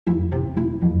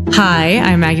Hi,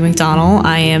 I'm Maggie McDonald.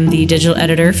 I am the digital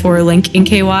editor for Link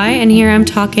NKY, and here I'm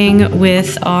talking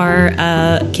with our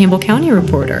Campbell County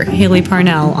reporter, Haley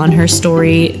Parnell, on her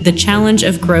story, The Challenge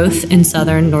of Growth in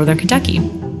Northern Kentucky.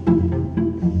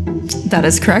 That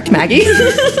is correct, Maggie.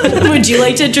 Would you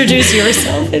like to introduce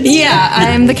yourself? Yeah,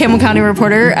 I'm the Campbell County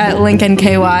reporter at Link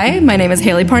NKY. My name is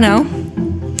Haley Parnell.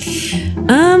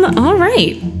 All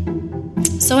right.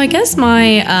 So I guess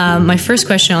my first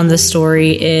question on this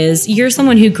story is, you're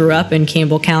someone who grew up in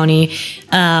Campbell County.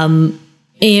 And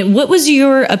what was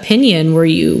your opinion? Were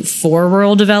you for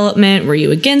rural development? Were you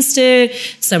against it?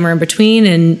 Somewhere in between?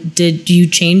 And did you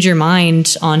change your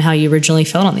mind on how you originally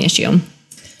felt on the issue?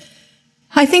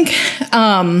 I think,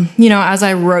 as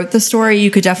I wrote the story, you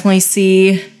could definitely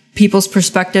see people's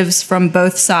perspectives from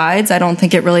both sides. I don't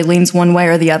think it really leans one way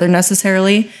or the other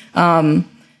necessarily.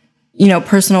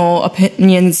 Personal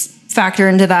opinions factor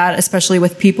into that, especially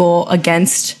with people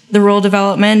against the rural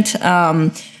development.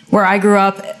 Where I grew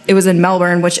up, it was in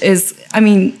Melbourne, which is,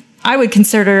 I would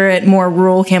consider it more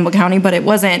rural Campbell County, but it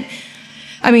wasn't.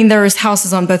 There was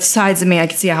houses on both sides of me. I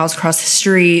could see a house across the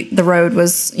street. The road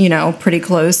was, pretty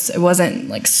close. It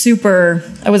wasn't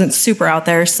I wasn't super out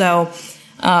there. So,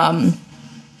 I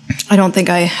don't think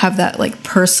I have that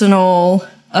personal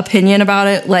opinion about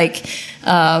it.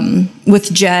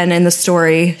 With Jen in the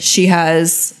story, she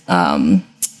has,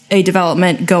 a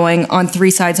development going on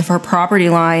 3 sides of her property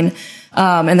line.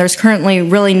 And there's currently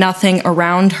really nothing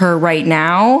around her right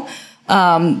now.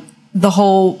 The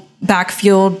whole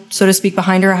backfield, so to speak,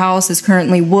 behind her house is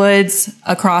currently woods.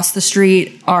 Across the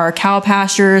street are cow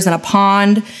pastures and a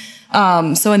pond.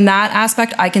 So in that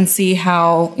aspect, I can see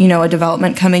how, a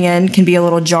development coming in can be a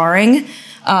little jarring.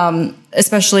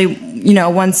 Especially,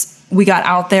 once we got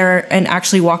out there and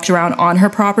actually walked around on her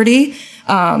property.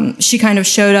 She kind of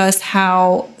showed us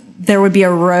how there would be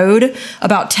a road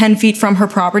about 10 feet from her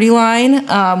property line.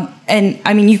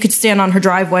 You could stand on her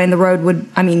driveway and the road would,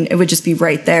 it would just be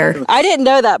right there. I didn't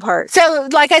know that part. So,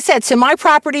 like I said, my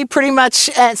property pretty much,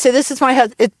 so this is my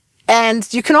husband, and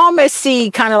you can almost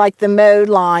see kind of like the mowed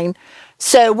line.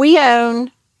 So we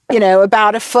own,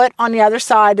 about a foot on the other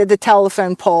side of the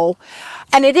telephone pole.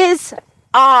 And it is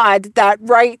odd that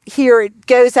right here it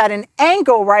goes at an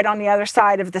angle right on the other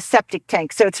side of the septic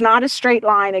tank. So it's not a straight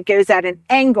line, it goes at an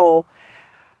angle.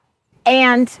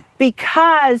 And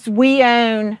because we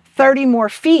own 30 more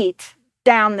feet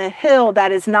down the hill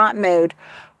that is not mowed,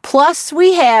 plus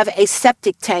we have a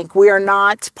septic tank. We are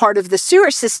not part of the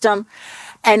sewer system,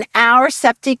 and our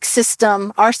septic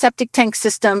tank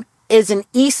system is an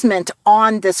easement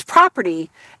on this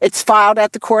property. It's filed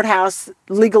at the courthouse.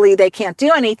 Legally, they can't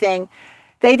do anything.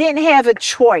 They didn't have a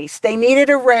choice. They needed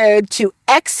a road to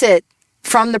exit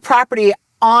from the property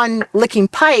on Licking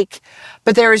Pike,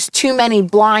 but there was too many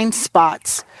blind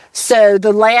spots. So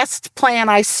the last plan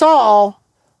I saw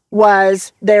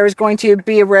was there was going to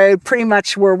be a road pretty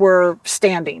much where we're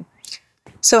standing.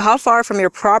 So how far from your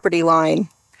property line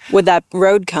would that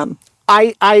road come?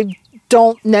 I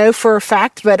don't know for a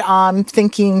fact, but I'm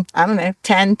thinking,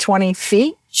 10, 20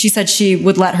 feet. She said she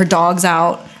would let her dogs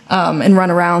out and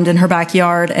run around in her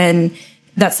backyard. And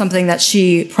that's something that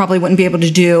she probably wouldn't be able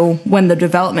to do when the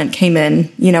development came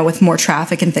in, with more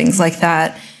traffic and things like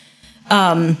that.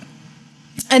 And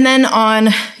then on,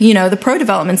 the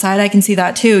pro-development side, I can see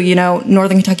that too.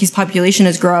 Northern Kentucky's population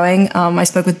is growing. I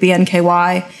spoke with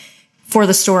BNKY for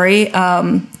the story.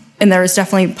 And there is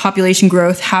definitely population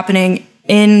growth happening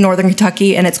in Northern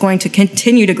Kentucky, and it's going to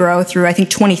continue to grow through, I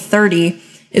think, 2030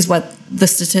 is what the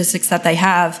statistics that they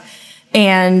have.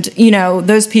 And,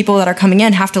 those people that are coming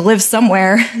in have to live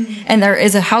somewhere, and there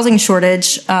is a housing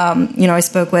shortage. I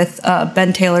spoke with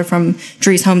Ben Taylor from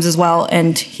Drees Homes as well,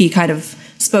 and he kind of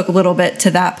spoke a little bit to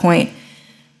that point.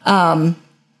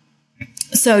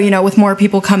 So, with more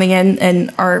people coming in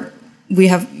and we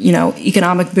have,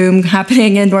 economic boom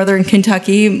happening in Northern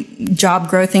Kentucky, job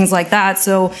growth, things like that.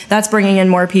 So that's bringing in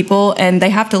more people, and they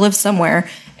have to live somewhere.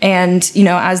 And,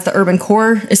 as the urban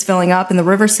core is filling up in the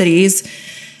river cities,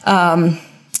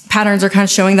 patterns are kind of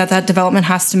showing that development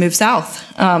has to move south.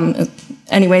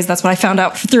 Anyways, that's what I found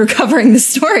out through covering the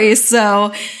story.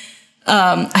 So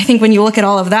I think when you look at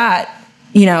all of that,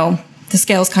 the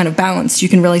scale's kind of balanced. You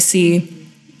can really see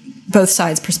both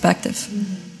sides' perspective.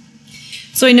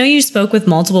 So I know you spoke with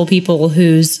multiple people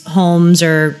whose homes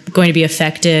are going to be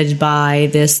affected by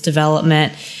this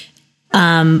development.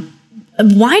 Why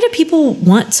do people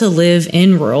want to live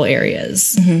in rural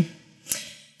areas? Mm-hmm.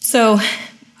 So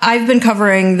I've been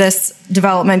covering this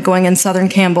development going in Southern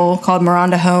Campbell called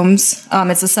Miranda Homes.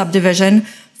 It's a subdivision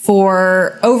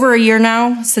for over a year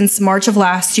now, since March of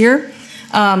last year.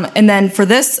 And then for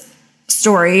this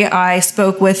story, I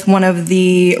spoke with one of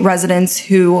the residents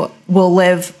who will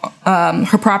live,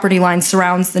 her property line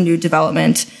surrounds the new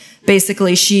development.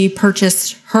 Basically, she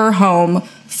purchased her home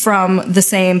from the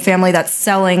same family that's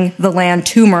selling the land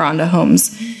to Miranda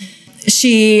Homes.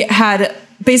 She had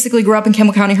basically grew up in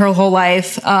Campbell County her whole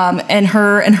life, and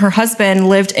her husband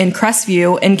lived in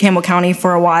Crestview in Campbell County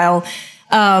for a while.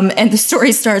 And the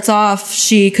story starts off,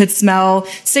 she could smell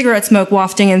cigarette smoke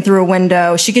wafting in through a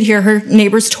window. She could hear her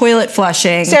neighbor's toilet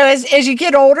flushing. So as you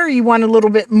get older, you want a little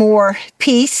bit more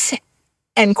peace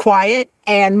and quiet.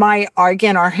 And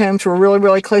our homes were really,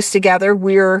 really close together.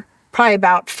 We're probably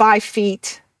about 5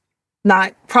 feet,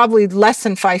 probably less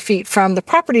than 5 feet from the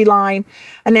property line.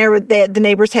 And the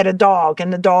neighbors had a dog,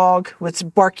 and the dog was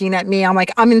barking at me. I'm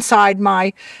like, I'm inside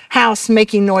my house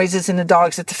making noises, and the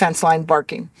dog's at the fence line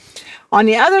barking. On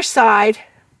the other side,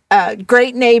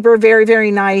 great neighbor, very,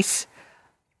 very nice,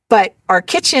 but our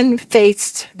kitchen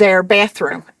faced their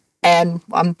bathroom. And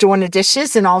I'm doing the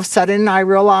dishes, and all of a sudden I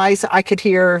realized I could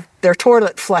hear their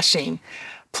toilet flushing.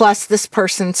 Plus, this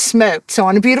person smoked. So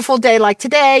on a beautiful day like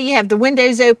today, you have the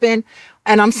windows open,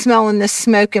 and I'm smelling this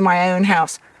smoke in my own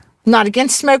house. I'm not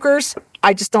against smokers.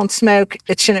 I just don't smoke.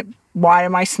 Why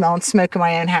am I smelling smoke in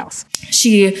my own house?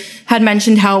 She had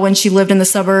mentioned how when she lived in the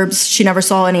suburbs, she never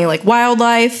saw any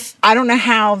wildlife. I don't know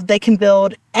how they can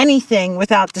build anything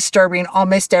without disturbing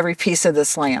almost every piece of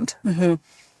this land. Mm-hmm.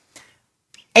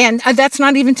 And that's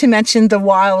not even to mention the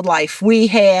wildlife. We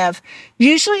have,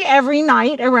 usually every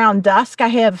night around dusk, I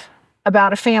have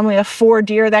about a family of 4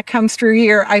 deer that comes through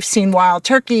here. I've seen wild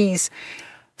turkeys,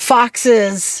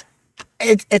 foxes,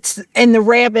 and the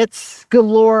rabbits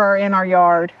galore are in our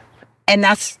yard. And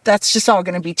that's just all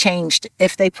going to be changed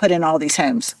if they put in all these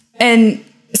homes. And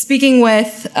speaking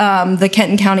with the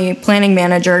Kenton County planning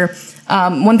manager,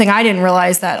 one thing I didn't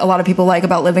realize that a lot of people like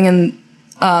about living in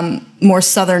more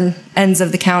southern ends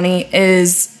of the county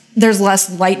is there's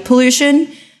less light pollution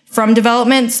from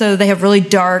development. So they have really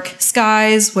dark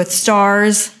skies with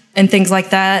stars and things like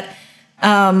that.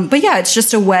 But yeah, it's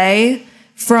just away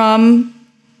from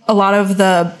a lot of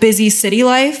the busy city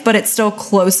life, but it's still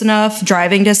close enough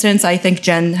driving distance. I think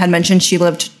Jen had mentioned she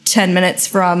lived 10 minutes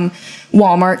from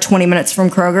Walmart, 20 minutes from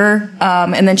Kroger.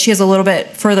 And then she has a little bit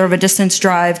further of a distance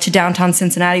drive to downtown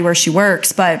Cincinnati where she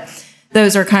works. But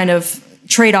those are kind of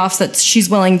trade-offs that she's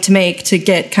willing to make to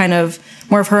get kind of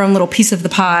more of her own little piece of the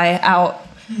pie out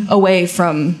away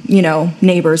from,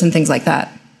 neighbors and things like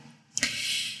that.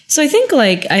 So I think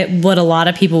what a lot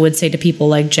of people would say to people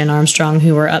like Jen Armstrong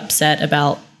who are upset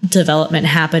about development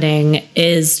happening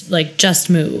is just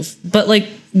move. But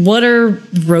what are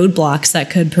roadblocks that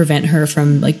could prevent her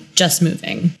from just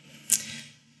moving?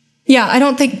 Yeah, I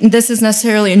don't think this is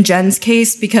necessarily in Jen's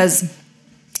case because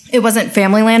it wasn't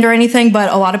family land or anything,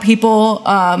 but a lot of people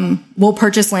will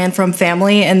purchase land from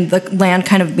family and the land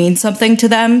kind of means something to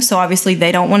them. So obviously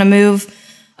they don't want to move.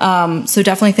 So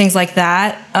definitely things like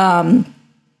that.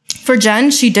 For Jen,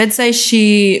 she did say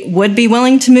she would be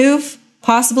willing to move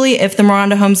possibly if the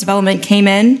Miranda Homes development came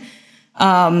in.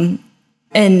 And,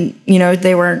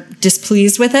 they were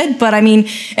displeased with it. But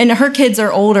and her kids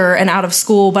are older and out of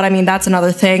school. But that's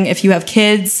another thing. If you have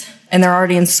kids and they're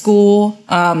already in school,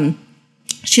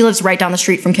 she lives right down the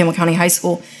street from Campbell County High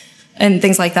School and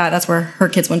things like that. That's where her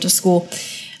kids went to school.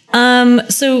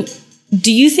 So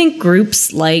do you think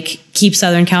groups like Keep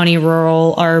Southern County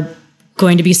Rural are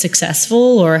going to be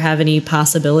successful or have any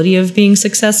possibility of being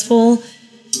successful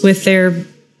with their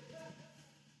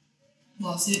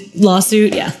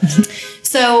lawsuit? Yeah.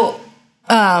 So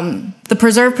the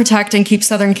Preserve, Protect, and Keep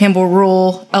Southern Campbell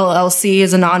Rural LLC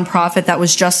is a nonprofit that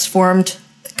was just formed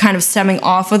kind of stemming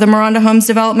off of the Miranda Homes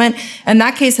development. And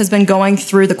that case has been going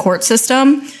through the court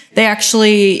system. They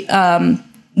actually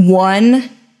won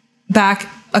back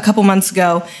a couple months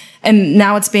ago. And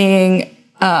now it's being,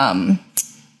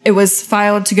 it was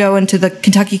filed to go into the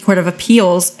Kentucky Court of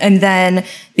Appeals. And then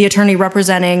the attorney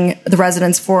representing the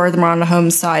residents for the Miranda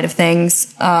Homes side of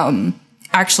things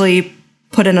actually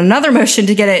put in another motion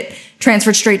to get it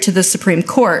transferred straight to the Supreme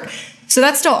Court. So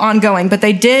that's still ongoing, but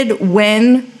they did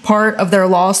win part of their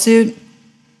lawsuit.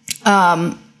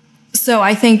 So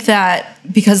I think that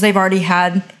because they've already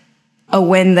had a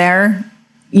win there,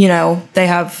 they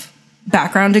have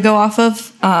background to go off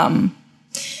of.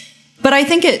 But I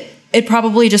think it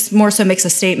probably just more so makes a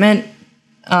statement.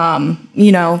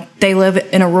 They live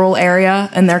in a rural area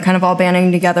and they're kind of all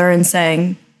banding together and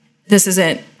saying, this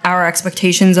isn't our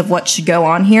expectations of what should go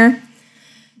on here.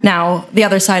 Now, the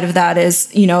other side of that is,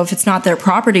 if it's not their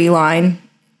property line,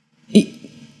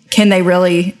 can they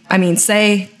really,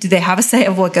 do they have a say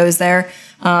of what goes there?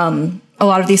 A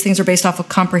lot of these things are based off of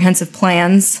comprehensive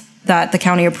plans. that the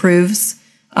county approves.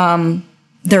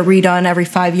 They're redone every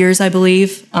 5 years, I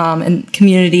believe, and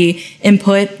community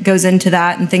input goes into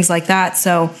that and things like that.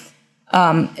 So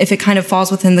if it kind of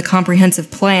falls within the comprehensive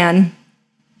plan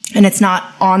and it's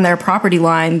not on their property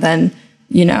line, then,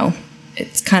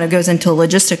 it kind of goes into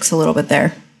logistics a little bit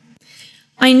there.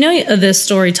 I know this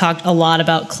story talked a lot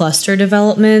about cluster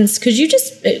developments. Could you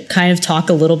just kind of talk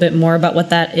a little bit more about what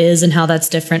that is and how that's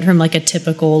different from like a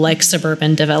typical like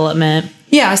suburban development?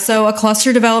 Yeah, so a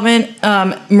cluster development,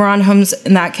 Moran Homes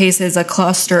in that case is a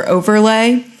cluster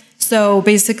overlay. So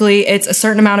basically it's a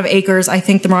certain amount of acres. I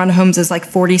think the Moran Homes is like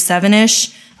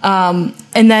 47-ish. And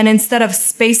then instead of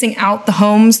spacing out the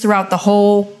homes throughout the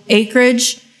whole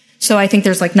acreage, so I think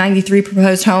there's like 93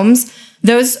 proposed homes,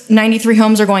 those 93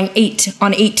 homes are going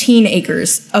 18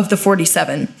 acres of the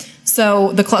 47.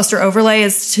 So the cluster overlay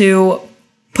is to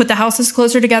put the houses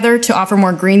closer together to offer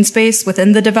more green space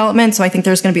within the development. So I think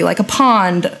there's going to be like a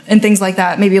pond and things like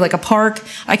that, maybe like a park.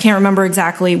 I can't remember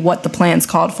exactly what the plan's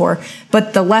called for,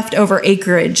 but the leftover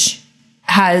acreage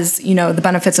has, the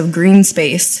benefits of green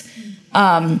space.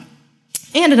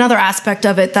 And another aspect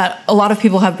of it that a lot of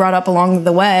people have brought up along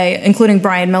the way, including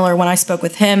Brian Miller when I spoke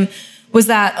with him, was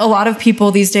that a lot of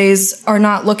people these days are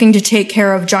not looking to take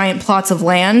care of giant plots of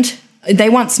land. They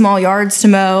want small yards to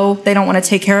mow. They don't want to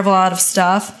take care of a lot of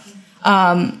stuff.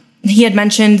 He had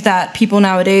mentioned that people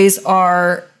nowadays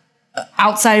are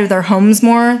outside of their homes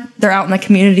more. They're out in the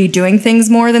community doing things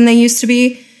more than they used to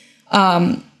be.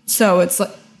 So it's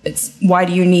why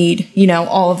do you need,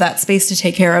 all of that space to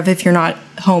take care of if you're not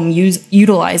home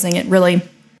utilizing it really?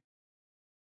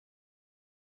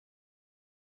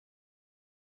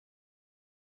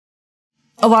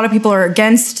 A lot of people are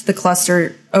against the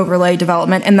cluster overlay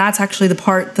development, and that's actually the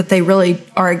part that they really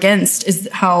are against, is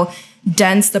how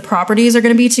dense the properties are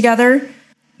going to be together.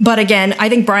 But again, I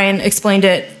think Brian explained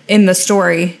it in the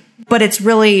story, but it's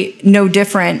really no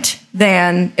different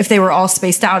than if they were all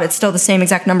spaced out. It's still the same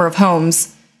exact number of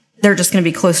homes. They're just going to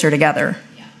be closer together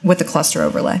with the cluster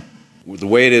overlay. The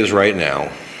way it is right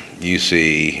now, you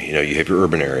see, you have your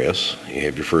urban areas, you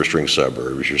have your first ring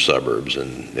suburbs, your suburbs,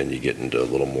 and then you get into a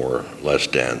little more less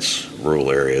dense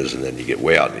rural areas, and then you get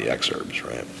way out in the exurbs,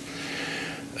 right?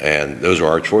 And those are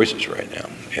our choices right now.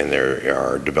 And there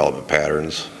are development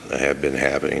patterns that have been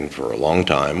happening for a long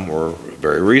time, or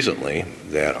very recently,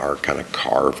 that are kind of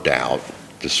carved out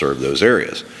to serve those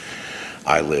areas.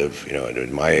 I live,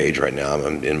 at my age right now,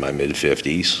 I'm in my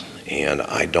mid-50s, and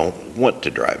I don't want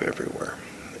to drive everywhere.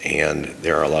 And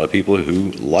there are a lot of people who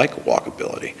like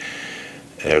walkability.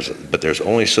 But there's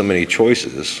only so many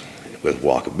choices with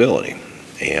walkability.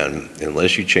 And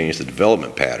unless you change the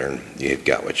development pattern, you've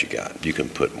got what you got. You can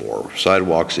put more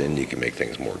sidewalks in, you can make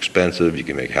things more expensive, you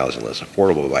can make housing less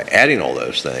affordable by adding all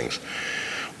those things.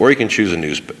 Or you can choose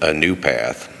a new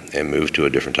path and move to a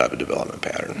different type of development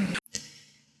pattern.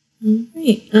 All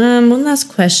right. One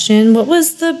last question. What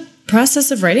was the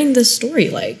process of writing this story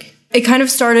like? It kind of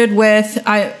started with,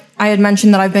 I had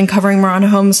mentioned that I've been covering Moran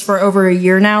Homes for over a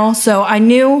year now. So I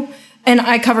knew, and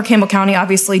I cover Campbell County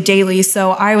obviously daily.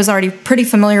 So I was already pretty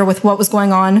familiar with what was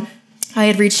going on. I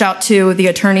had reached out to the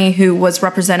attorney who was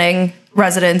representing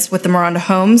residents with the Moran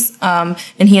Homes. And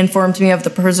he informed me of the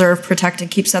Preserve, Protect,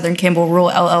 and Keep Southern Campbell Rural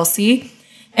LLC.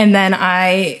 And then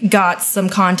I got some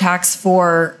contacts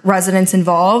for residents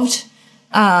involved.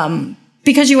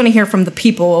 Because you want to hear from the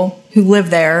people who live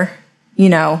there,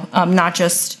 not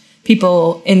just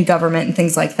people in government and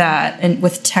things like that, and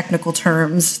with technical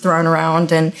terms thrown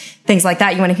around and things like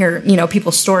that. You want to hear,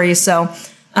 people's stories. So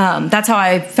that's how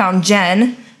I found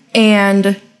Jen.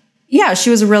 And yeah, she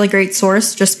was a really great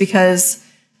source just because,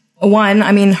 one,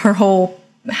 her whole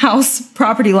house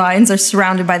property lines are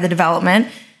surrounded by the development.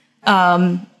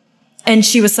 And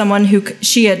she was someone who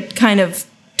she had kind of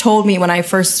told me when I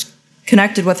first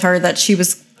connected with her that she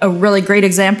was a really great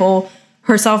example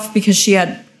herself because she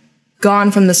had gone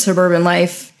from the suburban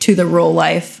life to the rural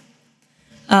life.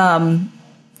 And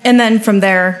then from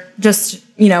there, just,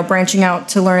 branching out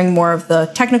to learning more of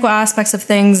the technical aspects of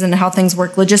things and how things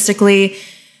work logistically,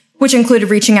 which included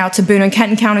reaching out to Boone and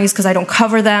Kenton counties because I don't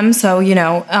cover them. So,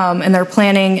 and their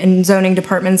planning and zoning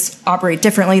departments operate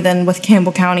differently than with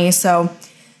Campbell County. So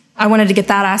I wanted to get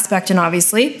that aspect in,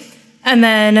 obviously. And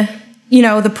then,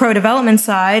 the pro-development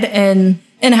side and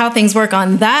how things work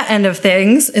on that end of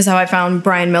things is how I found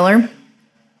Brian Miller.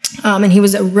 And he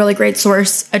was a really great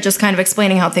source at just kind of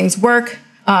explaining how things work,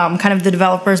 kind of the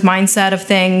developer's mindset of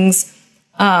things.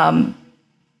 And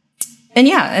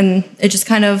it just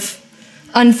kind of,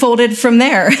 unfolded from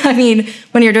there. I mean,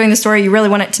 when you're doing the story, you really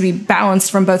want it to be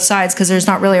balanced from both sides because there's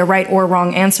not really a right or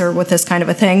wrong answer with this kind of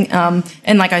a thing.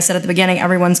 And like I said at the beginning,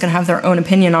 everyone's going to have their own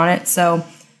opinion on it. So,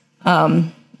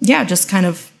 just kind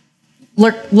of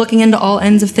looking into all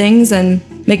ends of things and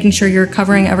making sure you're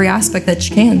covering every aspect that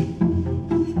you can.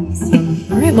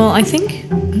 All right. Well, I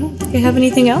don't think I have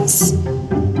anything else.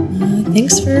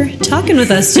 Thanks for talking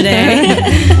with us today.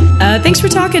 Thanks for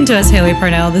talking to us, Haley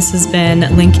Parnell. This has been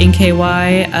Link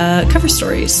NKY Cover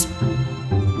Stories.